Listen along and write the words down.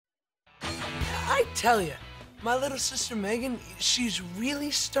I tell you, my little sister Megan, she's really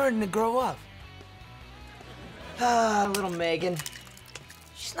starting to grow up. Ah, little Megan.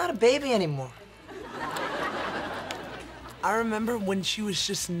 She's not a baby anymore. I remember when she was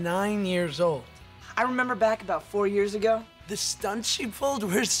just 9 years old. I remember back about 4 years ago. The stunts she pulled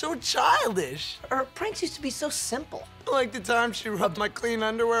were so childish. Her pranks used to be so simple. Like the time she rubbed my clean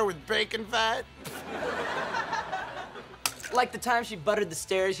underwear with bacon fat. Like the time she buttered the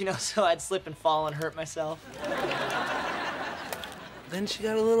stairs, you know, so I'd slip and fall and hurt myself. Then she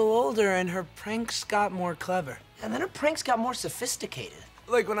got a little older and her pranks got more clever. And then her pranks got more sophisticated.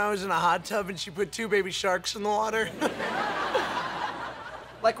 Like when I was in a hot tub and she put 2 baby sharks in the water.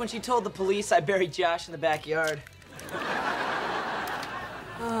 Like when she told the police I buried Josh in the backyard.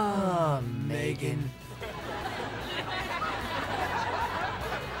 Oh, Megan.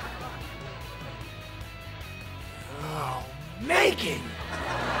 Oh, Megan!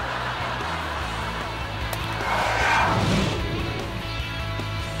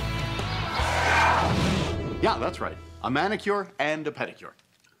 Yeah, that's right. A manicure and a pedicure.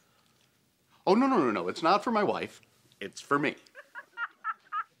 Oh, no. It's not for my wife. It's for me.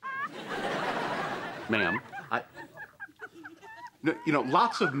 Ma'am, no, you know,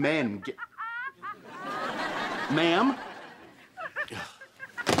 lots of men get... Ma'am?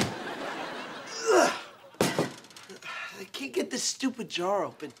 I can't get this stupid jar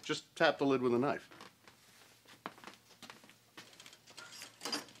open. Just tap the lid with a knife.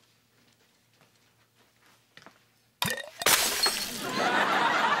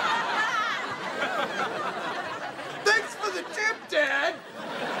 Thanks for the tip, Dad!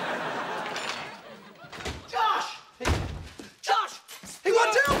 Josh! Josh! Hey,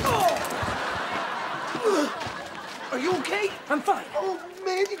 watch out! Are you okay? I'm fine. Oh,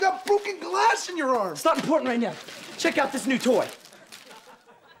 man, you got broken glass in your arm. It's not important right now. Check out this new toy.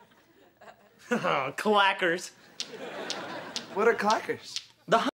 Oh, clackers. What are clackers?